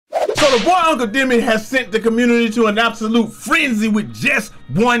So the boy Uncle Demi has sent the community to an absolute frenzy with just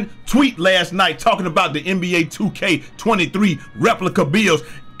one tweet last night talking about the NBA 2K23 replica builds.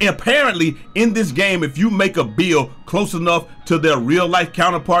 Apparently, in this game, if you make a build close enough to their real life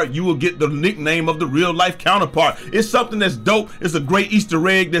counterpart, you will get the nickname of the real life counterpart. It's something that's dope. It's a great Easter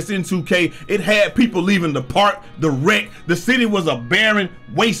egg that's in 2K. It had people leaving the park, the wreck. The city was a barren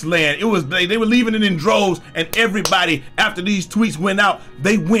wasteland. It was they were leaving it in droves, and everybody, after these tweets went out,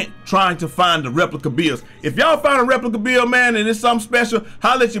 they went trying to find the replica builds. If y'all find a replica build, man, and it's something special,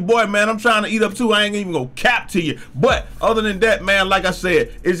 holla at your boy, man. I'm trying to eat up too. I ain't even gonna cap to you. But other than that, man, like I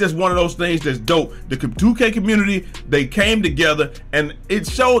said, it's just one of those things that's dope. The 2K community, they came together, and it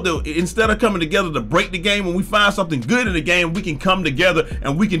showed that instead of coming together to break the game, when we find something good in the game, we can come together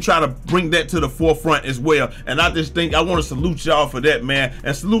and we can try to bring that to the forefront as well. And I just think I want to salute y'all for that, man,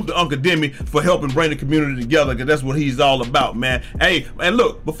 and salute the Uncle Demi for helping bring the community together, because that's what he's all about, man. Hey, and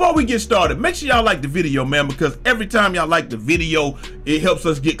look, before we get started, make sure y'all like the video, man, because every time y'all like the video, it helps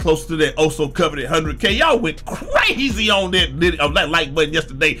us get close to that also coveted 100K. Y'all went crazy on that like button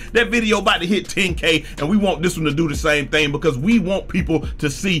yesterday. That video about to hit 10K, and we want this one to do the same thing because we want people to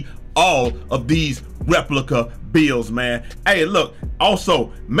see all of these replica builds, man. Hey, look,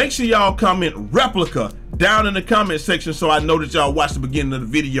 also make sure y'all comment replica down in the comment section so I know that y'all watched the beginning of the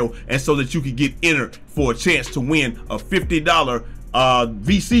video, and so that you can get entered for a chance to win a $50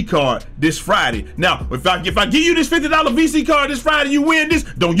 VC card this Friday. Now, if I give you this $50 VC card this Friday, you win this,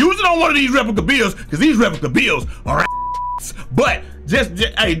 don't use it on one of these replica builds, because these replica builds are but just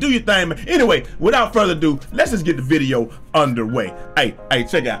hey, do your thing, man. Anyway, without further ado, let's just get the video underway. Hey,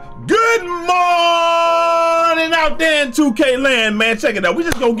 check it out. Good morning out there in 2K land, man. Check it out. We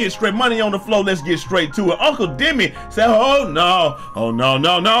just gonna get straight money on the floor. Let's get straight to it. Uncle Demi said, oh no.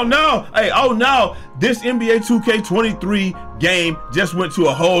 Hey, oh no. This NBA 2K23 game just went to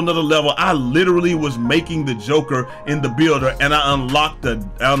a whole nother level. I literally was making the Joker in the builder, and I unlocked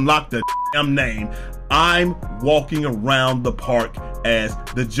the damn name. I'm walking around the park as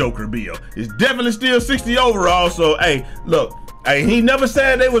the Joker build. It's definitely still 60 overall, so hey, look, hey, he never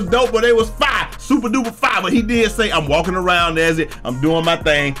said they was dope, but they was fire, super duper fire, but he did say I'm walking around as it, I'm doing my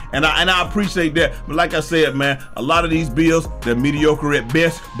thing, and I appreciate that. But like I said, man, a lot of these builds, they're mediocre at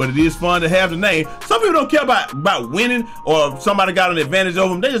best, but it is fun to have the name. Some people don't care about winning, or if somebody got an advantage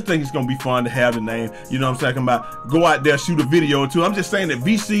over them, they just think it's gonna be fun to have the name. You know what I'm talking about? Go out there, shoot a video or two. I'm just saying that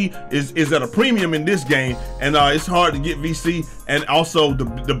VC is at a premium in this game, and it's hard to get VC, and also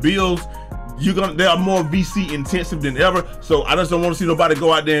the builds, they are more VC intensive than ever. So I just don't want to see nobody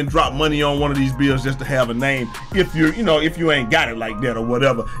go out there and drop money on one of these builds just to have a name if you ain't got it like that or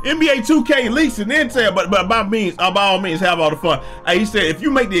whatever. NBA 2K leaks and intel, but by all means have all the fun. Hey, he said if you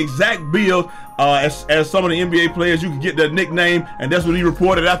make the exact build as some of the NBA players, you can get their nickname, and that's what he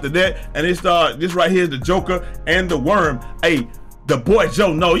reported after that. And it's this right here is the Joker and the Worm. Hey, the boy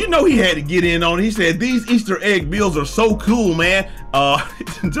Joe Knows, you know he had to get in on it. He said these Easter egg builds are so cool, man.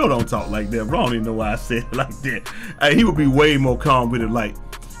 Joe don't talk like that, bro. I don't even know why I said it like that. Hey, he would be way more calm with it, like,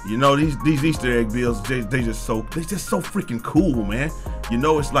 you know, these Easter egg builds, they just so freaking cool, man. You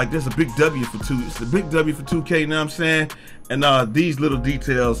know, it's like there's a big W for it's a big W for 2K, you know what I'm saying? And these little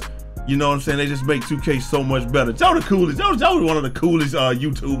details, you know what I'm saying, they just make 2K so much better. Joe the coolest. Joe one of the coolest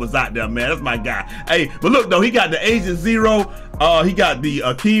YouTubers out there, man. That's my guy. Hey, but look though, he got the Agent Zero, he got the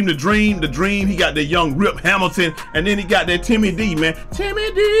Akeem the Dream, he got the young Rip Hamilton, and then he got that Timmy D, man.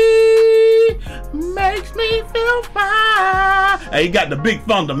 Timmy D makes me feel fine. Hey, he got the big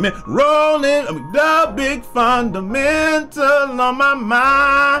fundamental rolling, the big fundamental on my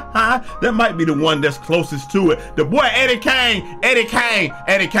mind. That might be the one that's closest to it. The boy Eddie Kane,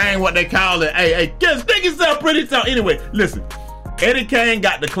 what they call it. Hey, just think yourself pretty tough. Anyway, listen, Eddie Kane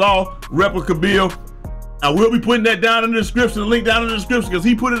got the Klaw replica build. I will be putting that down in the description, the link down in the description, because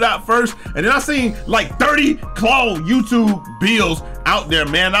he put it out first. And then I seen like 30 Klaw YouTube builds out there,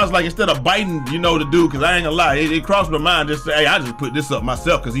 man. I was like, instead of biting, you know, the dude, because I ain't gonna lie, it crossed my mind just to say, hey, I just put this up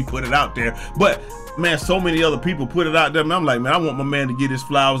myself because he put it out there. But man, so many other people put it out there, man. I'm like, man, I want my man to get his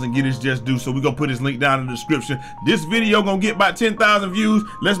flowers and get his just due, so we're gonna put his link down in the description. This video gonna get about 10,000 views.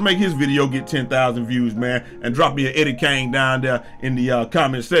 Let's make his video get 10,000 views, man, and drop me an Eddie Kane down there in the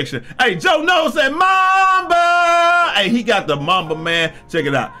comment section. Hey, Joe Knows said Mamba. Hey, he got the Mamba, man. Check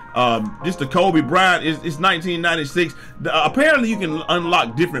it out. This the Kobe Bryant. It's 1996. Apparently you can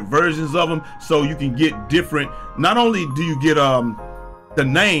unlock different versions of them, so you can get different. Not only do you get the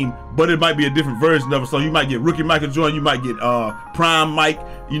name, but it might be a different version of it. So you might get Rookie Michael Jordan, you might get Prime Mike,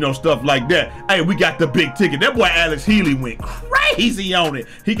 you know, stuff like that. Hey, we got the big ticket. That boy Alex Healy went crazy crazy on it.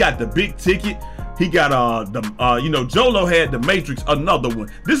 He got the big ticket. He got you know, Jolo had the Matrix, another one.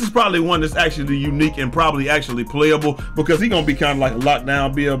 This is probably one that's actually unique and probably actually playable because he gonna be kind of like a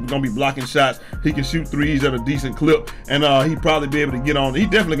lockdown build, gonna be blocking shots. He can shoot threes at a decent clip, and he probably be able to get on. He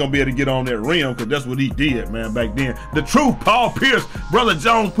definitely gonna be able to get on that rim because that's what he did, man, back then. The Truth, Paul Pierce, Brother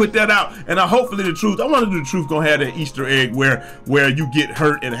Jones put that out, and hopefully the Truth. I wonder if the Truth gonna have that Easter egg where you get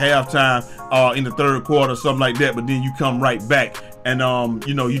hurt at halftime in the third quarter, something like that, but then you come right back. And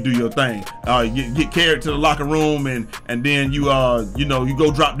you know, you do your thing. You get carried to the locker room, and then you you know, you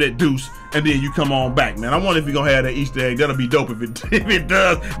go drop that deuce, and then you come on back, man. I wonder if you're gonna have that Easter egg. That'll be dope if it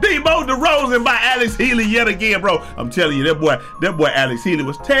does. Deebo DeRozan by Alex Healy yet again, bro. I'm telling you, that boy Alex Healy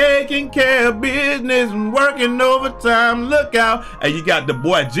was taking care of business and working overtime. Look out. And you got the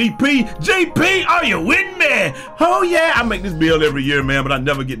boy GP. GP, are you with me? Oh yeah, I make this build every year, man, but I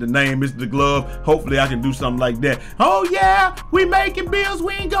never get the name. Mr. Glove. Hopefully I can do something like that. Oh yeah, we making bills,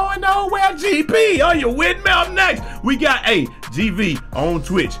 we ain't going nowhere. GP, are you with me? Up next, we got GV on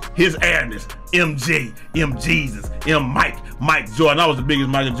Twitch, his Airness, MJ, M Jesus, Mike Jordan. I was the biggest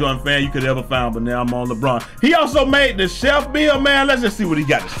Michael Jordan fan you could ever find, but now I'm on LeBron. He also made the chef build, man. Let's just see what he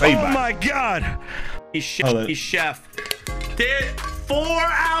got to say about it. Oh my God. He's chef. Did 4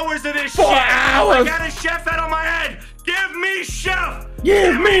 hours of this 4 hours? I got a chef head on my head. Give me chef.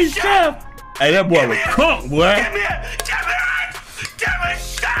 Give me chef. Hey, that boy was crunk, boy. Give me chef.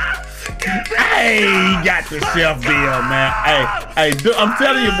 Hey, he got the chef build, man. Hey, I'm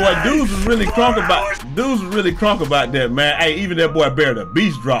telling you, boy, dudes was really crunk about that, man. Hey, even that boy Bear the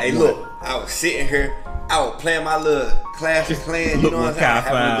Beast drop. Hey, look, I was sitting here, I was playing my little Clash of Clans, you know what I'm saying?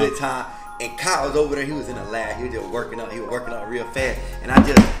 Having a good time. And Kyle was over there, he was in the lab, he was just working out, real fast. And I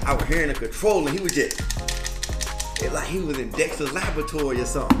was hearing the control, and he was just, like he was in Dexter's laboratory or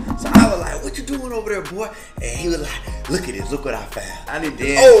something. So I was like, what you doing over there, boy? And he was like, look at this, look what I found. I need to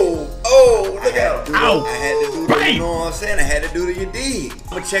look at him. I had to do the, you know what I'm saying? I had to do the, you dig. I'm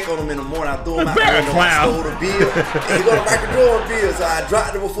gonna check on him in the morning. I threw him out the window, I stole the bill. And he got a Michael Jordan bill, so I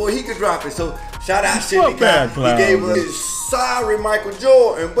dropped it before he could drop it. So shout out Shitty guy. He gave us his sorry Michael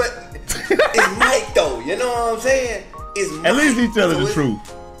Jordan, but it's Mike though, you know what I'm saying? It's Mike. At least he's telling the truth.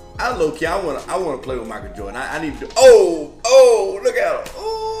 I low-key, I wanna play with Michael Jordan. I need to do, look at him.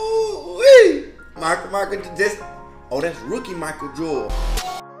 Ooh, Michael, that's rookie Michael Jordan.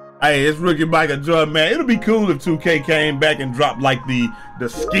 Hey, it's rookie Michael Jordan, man. It'll be cool if 2K came back and dropped like the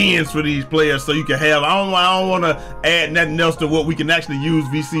skins for these players, so you can have. I don't want to add nothing else to what we can actually use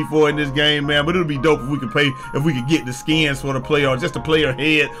VC for in this game, man. But it'll be dope if we could get the skins for the player, or just a player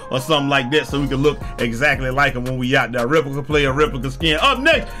head or something like that, so we can look exactly like him when we out there. Replica player, replica skin. Up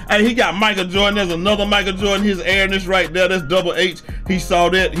next, hey, he got Michael Jordan. There's another Michael Jordan. His Airness right there. That's double H. He saw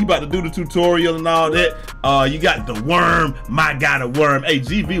that. He about to do the tutorial and all that. You got the worm. My guy, the worm. Hey,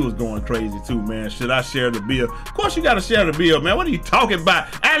 GV was going crazy too, man. Should I share the bill? Of course you gotta share the bill, man. What are you talking about?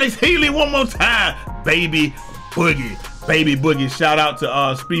 Alex Healy one more time. Baby Boogie. Shout out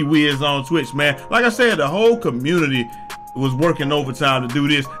to Speed Wiz on Twitch, man. Like I said, the whole community was working overtime to do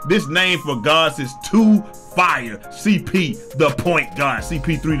this. This name for gods is too fire. CP the point guard.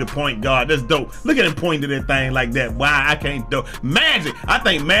 CP3 the point guard. That's dope. Look at him pointing to that thing like that. Why I can't do Magic. I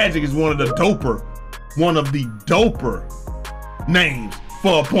think Magic is one of the doper names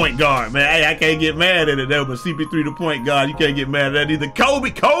for a point guard, man. Hey, I can't get mad at it though, but CP3 the point guard, you can't get mad at that either.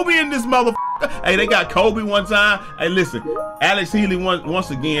 Kobe in this motherfucker. Hey, they got Kobe one time. Hey, listen, Alex Healy once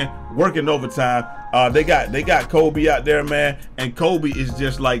again working overtime. They got Kobe out there, man, and Kobe is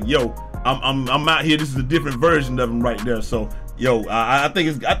just like, yo, I'm out here. This is a different version of him right there. So, yo, I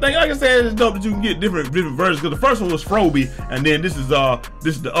think like I said, it's dope that you can get different versions. Because the first one was Froby, and then this is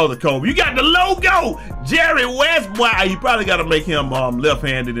the other Kobe. You got the logo, Jerry West. Boy, you probably got to make him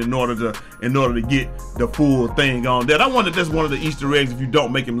left-handed in order to get the full thing on that. I wonder if that's one of the Easter eggs. If you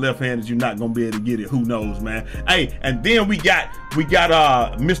don't make him left-handed, you're not gonna be able to get it. Who knows, man? Hey, and then we got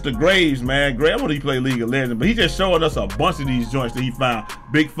Mr. Graves, man. Graves, I wonder if he play League of Legends, but he just showing us a bunch of these joints that he found.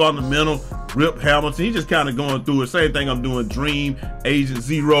 Big Fundamental, Rip Hamilton. He just kind of going through it. Same thing I'm doing. Dream, Agent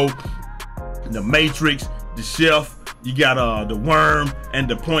Zero, the Matrix, the Chef. You got the Worm and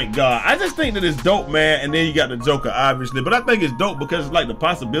the Point Guard. I just think that it's dope, man. And then you got the Joker, obviously. But I think it's dope because it's like the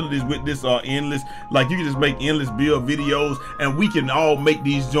possibilities with this are endless. Like you can just make endless build videos, and we can all make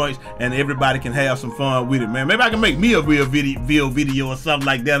these joints, and everybody can have some fun with it, man. Maybe I can make me a real video or something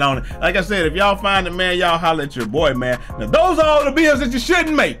like that on it. Like I said, if y'all find it, man, y'all holler at your boy, man. Now those are all the builds that you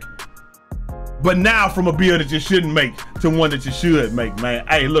shouldn't make. But now from a build that you shouldn't make to one that you should make, man.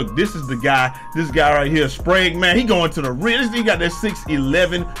 Hey, look, this is the guy. This guy right here, Sprague, man. He going to the rim. He got that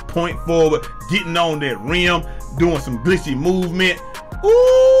 6'11" point forward, getting on that rim, doing some glitchy movement.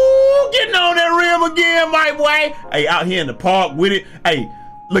 Ooh, getting on that rim again, my boy. Hey, out here in the park with it. Hey,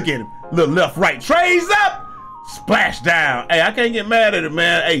 look at him. Little left, right. Trays up. Splash down. Hey, I can't get mad at it,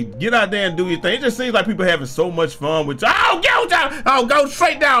 man. Hey, get out there and do your thing. It just seems like people having so much fun with you. Oh, go down. Oh, go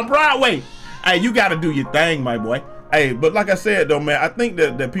straight down Broadway. Hey, you got to do your thing, my boy. Hey, but like I said, though, man, I think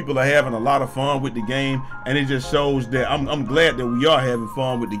that people are having a lot of fun with the game, and it just shows that I'm glad that we are having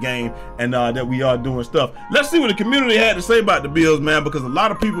fun with the game and that we are doing stuff. Let's see what the community had to say about the builds, man, because a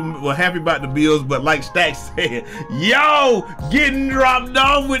lot of people were happy about the builds, but like Stacks said, yo, getting dropped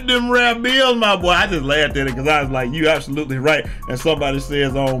off with them rare builds, my boy. I just laughed at it because I was like, you absolutely right. And somebody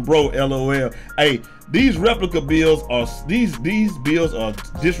says, on bro, LOL. Hey, these replica builds are these builds are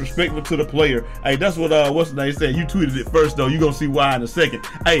disrespectful to the player. Hey, that's what what's the name said. You tweeted it first though. You gonna see why in a second.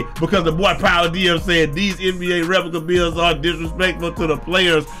 Hey, because the boy Power DM said these NBA replica builds are disrespectful to the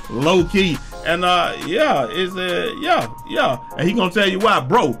players, low key. And yeah, it's yeah. And he gonna tell you why,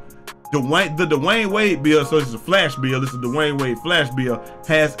 bro. The Dwayne Wade build, so it's a flash build. This is the Dwayne Wade flash build,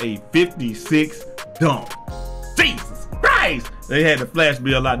 has a 56 dunk. Jesus Christ! They had the flash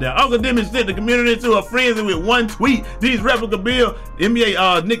build out there. Uncle Demi sent the community to a frenzy with one tweet. These replica build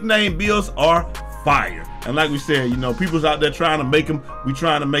NBA nickname builds are fire. And like we said, you know, people's out there trying to make them. We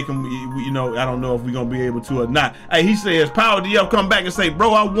trying to make them. You know, I don't know if we're gonna be able to or not. Hey, he says, Power DF come back and say,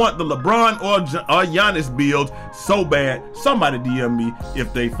 bro, I want the LeBron or Giannis build so bad. Somebody DM me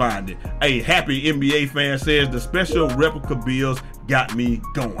if they find it. Hey, happy NBA fan says the special replica builds got me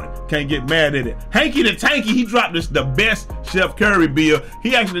going. Can't get mad at it. Hanky the Tanky, he dropped this the best Chef Curry build.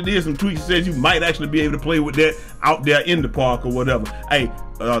 He actually did some tweaks. Says you might actually be able to play with that out there in the park or whatever. Hey,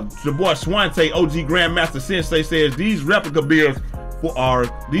 the boy Swante OG Grandmaster Sensei says these replica builds for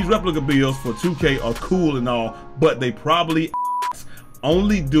 2K are cool and all, but they probably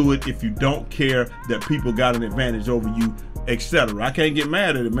only do it if you don't care that people got an advantage over you, etc. I can't get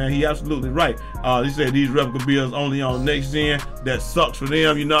mad at it, man. He absolutely right. He said these replica builds only on next gen. That sucks for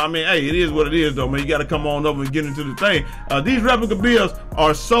them, you know what I mean? Hey, it is what it is though, man. You gotta come on over and get into the thing. These replica builds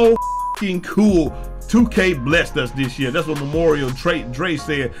are so fucking cool. 2K blessed us this year. That's what Memorial Dre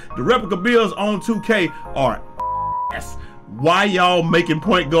said. The replica builds on 2K are ass. Why y'all making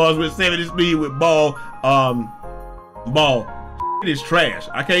point guards with 70 speed with ball? It is trash.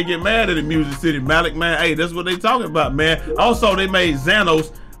 I can't get mad at the Music City Malik, man. Hey, that's what they talking about, man. Also, they made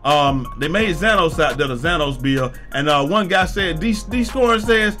Xanos. They made Xanos out there, the Xanos build. And one guy said, D Scoring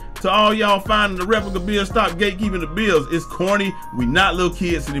says, to all y'all finding the replica build, stop gatekeeping the builds. It's corny. We not little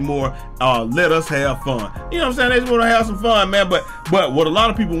kids anymore. Let us have fun. You know what I'm saying? They just want to have some fun, man. But what a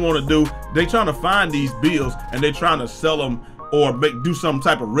lot of people want to do, they trying to find these builds and they trying to sell them or do some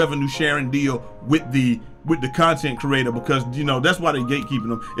type of revenue sharing deal with the content creator, because you know that's why they gatekeeping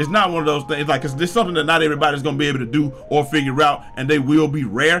them. It's not one of those things, like, cause there's something that not everybody's gonna be able to do or figure out, and they will be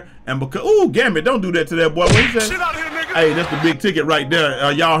rare. And because, ooh, Gambit, don't do that to that boy. What he said? Hey, that's the big ticket right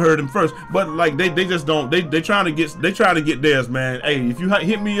there. Y'all heard him first, but like they just don't. They trying to get theirs, man. Hey, if you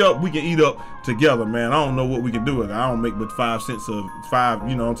hit me up, we can eat up together, man. I don't know what we can do with it. I don't make but 5 cents of 5.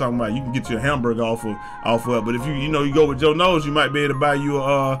 You know what I'm talking about? You can get your hamburger off of it. But if you go with Joe Knows, you might be able to buy you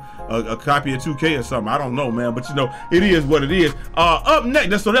a copy of 2K or something. I don't know, man. But you know, it is what it is. Up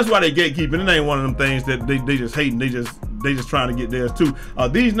next, so that's why they gatekeeping. It ain't one of them things that they just hating. They just trying to get theirs too.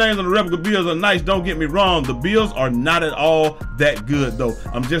 These names on the replica builds are nice, don't get me wrong. The builds are not at all that good though.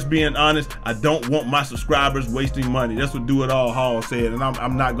 I'm just being honest. I don't want my subscribers wasting money. That's what Do It All Hall said, and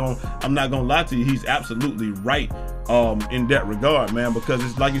I'm not gonna lie to you. He's absolutely right in that regard, man, because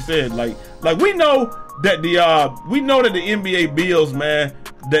it's like you said, like we know that the NBA builds, man,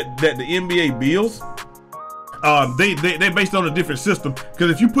 that the NBA builds, they based on a different system, because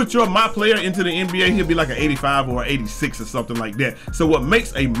if you put your my player into the NBA, he'll be like an 85 or 86 or something like that. So what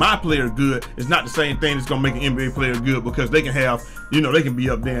makes a my player good is not the same thing that's gonna make an NBA player good, because they can have, they can be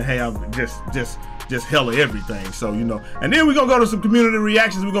up there and have just hella everything. So and then we're gonna go to some community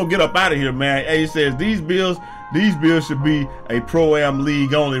reactions. We're gonna get up out of here, man. He says these builds should be a pro-am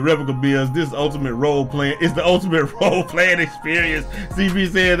league only. Replica builds, this ultimate role playing. It's the ultimate role playing experience.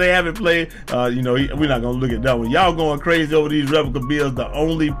 CP said they haven't played. We're not gonna look at that one. Y'all going crazy over these replica builds. The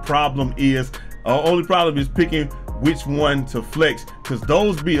only problem is picking which one to flex, because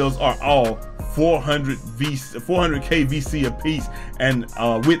those bills are all 400K VC a piece, and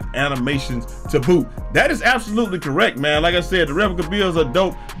with animations to boot. That is absolutely correct, man. Like I said, the replica builds are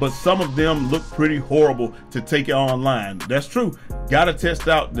dope, but some of them look pretty horrible to take it online. That's true. Gotta test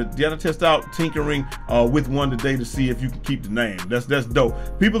out tinkering with one today to see if you can keep the name. That's dope.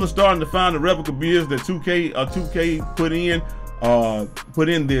 People are starting to find the replica builds that 2K put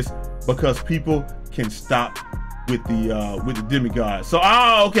in this, because people can stop with the demigod. So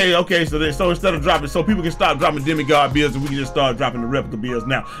okay. So instead of dropping, so people can stop dropping demigod builds, and we can just start dropping the replica builds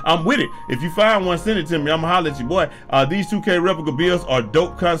now. I'm with it. If you find one, send it to me. I'm gonna holler at you, boy. These 2K replica builds are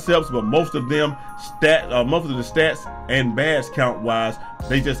dope concepts, but most of the stats and badge count wise,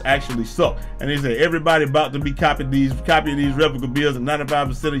 they just actually suck. And they say everybody about to be copying these replica builds, and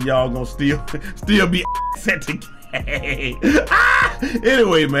 95% of y'all gonna still be set to.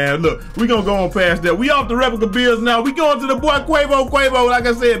 Anyway, man, look, we gonna go on past that. We off the replica builds now. We going to the boy Quavo. Like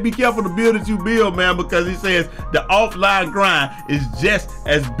I said, be careful the build that you build, man, because he says the offline grind is just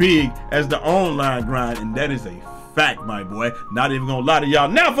as big as the online grind, and that is a fact, my boy. Not even gonna lie to y'all.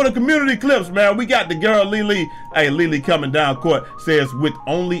 Now for the community clips, man, we got the girl Lily. Hey, Lily coming down court says, with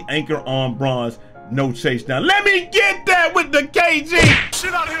only anchor on bronze, no chase down. Let me get that with the KG.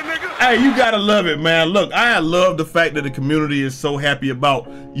 Shit out here, nigga. Hey, you gotta love it, man. Look, I love the fact that the community is so happy about,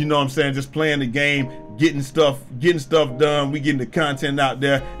 you know what I'm saying, just playing the game, getting stuff done. We getting the content out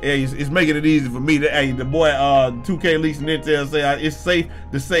there. Hey, it's making it easy for me. Hey, the boy 2K Leaks and Intel say it's safe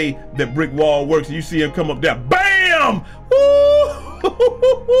to say that brick wall works. You see him come up there, bam! Woo!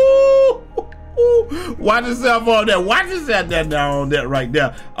 Watch yourself on that. Watch yourself down on that right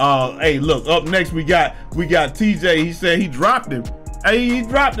there. Hey, look, up next we got TJ. He said he dropped him. Hey, he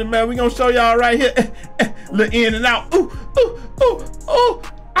dropped him, man. We gonna show y'all right here. Look, in and out. Ooh.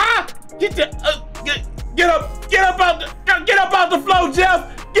 Ah, get up out the flow,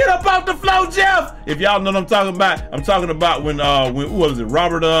 Jeff. Get up out the flow, Jeff. If y'all know what I'm talking about, when who was it?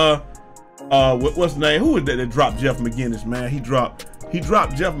 Robert what's the name? Who was that dropped Jeff McGinnis, man? He dropped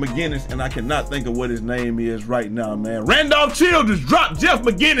Jeff McGinnis, and I cannot think of what his name is right now, man. Randolph Childers dropped Jeff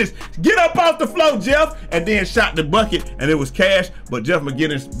McGinnis. Get up off the floor, Jeff, and then shot the bucket, and it was cash, but Jeff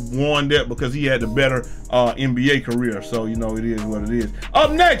McGinnis won that because he had the better NBA career. So, you know, it is what it is.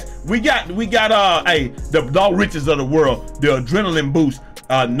 Up next, we got the riches of the world, the adrenaline boost,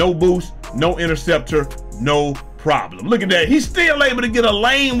 no interceptor, no problem. Look at that. He's still able to get a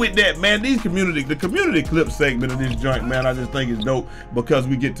lane with that, man. The community clip segment of this joint, man, I just think it's dope, because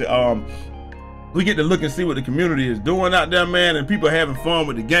we get to look and see what the community is doing out there, man, and people having fun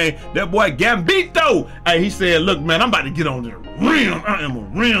with the game. That boy Gambito, hey, he said, look, man, I'm about to get on the rim. I am a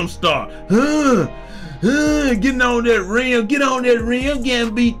rim star. Getting on that rim, get on that rim,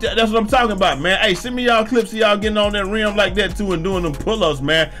 Gambito. That's what I'm talking about, man. Hey, send me y'all clips of y'all getting on that rim like that too, and doing them pull-ups,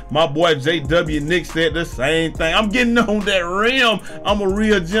 man. My boy JW Nick said the same thing. I'm getting on that rim. I'm a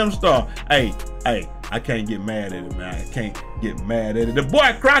real gym star. Hey, I can't get mad at it, man. I can't get mad at it. The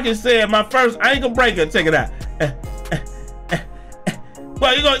boy Crockett said, my first ankle breaker. Check it out.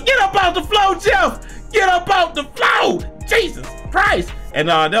 Well, you gonna get up off the floor, Jeff. Get up off the floor. Jesus Christ. And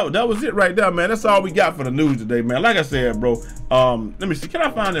that was it right there, man. That's all we got for the news today, man. Like I said, bro, let me see. Can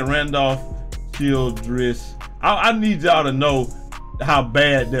I find that Randolph Childress? I need y'all to know how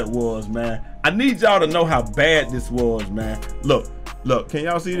bad that was, man. I need y'all to know how bad this was, man. Look, can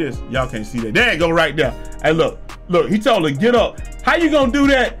y'all see this? Y'all can't see that. There it go right there. Hey, look, he told her, get up. How you gonna do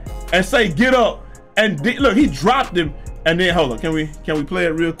that and say get up? And look, he dropped him, and then hold on, can we play it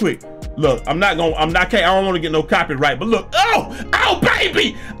real quick? Look, I don't want to get no copyright, but look, oh,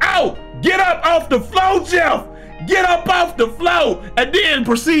 baby, get up off the floor, Jeff. Get up off the floor, and then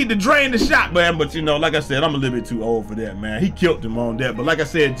proceed to drain the shot, man. But you know, like I said, I'm a little bit too old for that, man. He killed him on that. But like I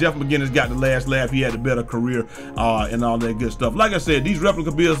said, Jeff McGinnis got the last laugh. He had a better career and all that good stuff. Like I said, these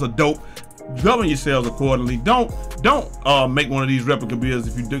replica builds are dope. Govern yourselves accordingly. Don't make one of these replica builds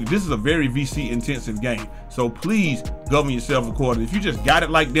if you do. This is a very VC intensive game, so please govern yourself accordingly. If you just got it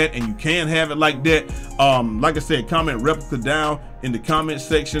like that and you can have it like that, like I said, comment replica down in the comment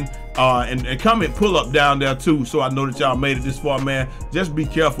section, and comment pull up down there too, so I know that y'all made it this far, man. Just be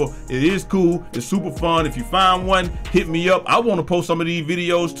careful. It is cool. It's super fun. If you find one, hit me up. I want to post some of these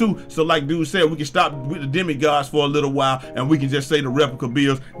videos too, so like dude said, we can stop with the demigods for a little while, and we can just say the replica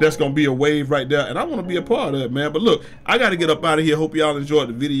builds. That's gonna be a wave right there, and I want to be a part of it, man. But look, I got to get up out of here. Hope y'all enjoyed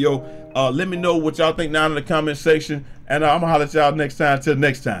the video. Let me know what y'all think down in the comment section, and I'm gonna holler at y'all next time. Till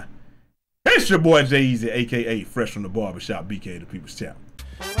next time, it's your boy Eazy, aka Fresh from the Barbershop, BK the People's Champ.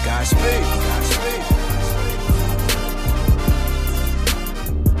 Godspeed.